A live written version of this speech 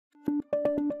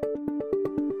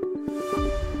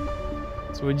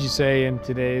So would you say in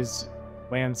today's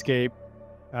landscape,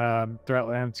 threat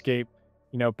landscape,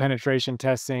 penetration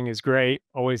testing is great,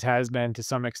 always has been to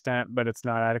some extent, but it's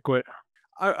not adequate?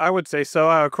 I would say so.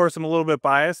 Of course, I'm a little bit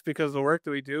biased because of the work that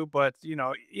we do, but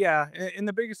yeah. And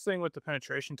the biggest thing with the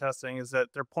penetration testing is that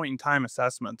they're point in time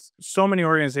assessments. So many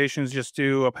organizations just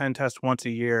do a pen test once a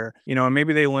year, and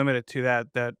maybe they limit it to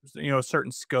that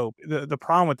certain scope. The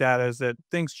problem with that is that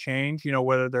things change.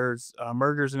 Whether there's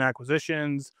mergers and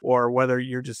acquisitions, or whether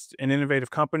you're just an innovative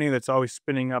company that's always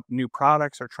spinning up new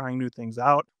products or trying new things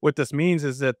out. What this means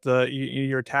is that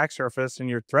your attack surface and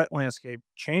your threat landscape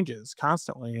changes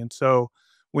constantly, and so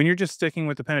when you're just sticking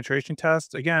with the penetration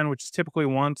test, again, which is typically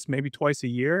once, maybe twice a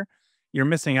year, you're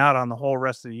missing out on the whole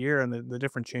rest of the year and the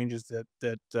different changes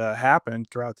that happen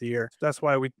throughout the year. That's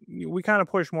why we kind of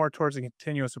push more towards a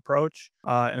continuous approach,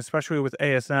 and especially with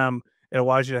ASM, it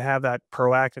allows you to have that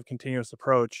proactive, continuous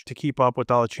approach to keep up with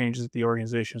all the changes that the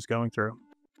organization is going through.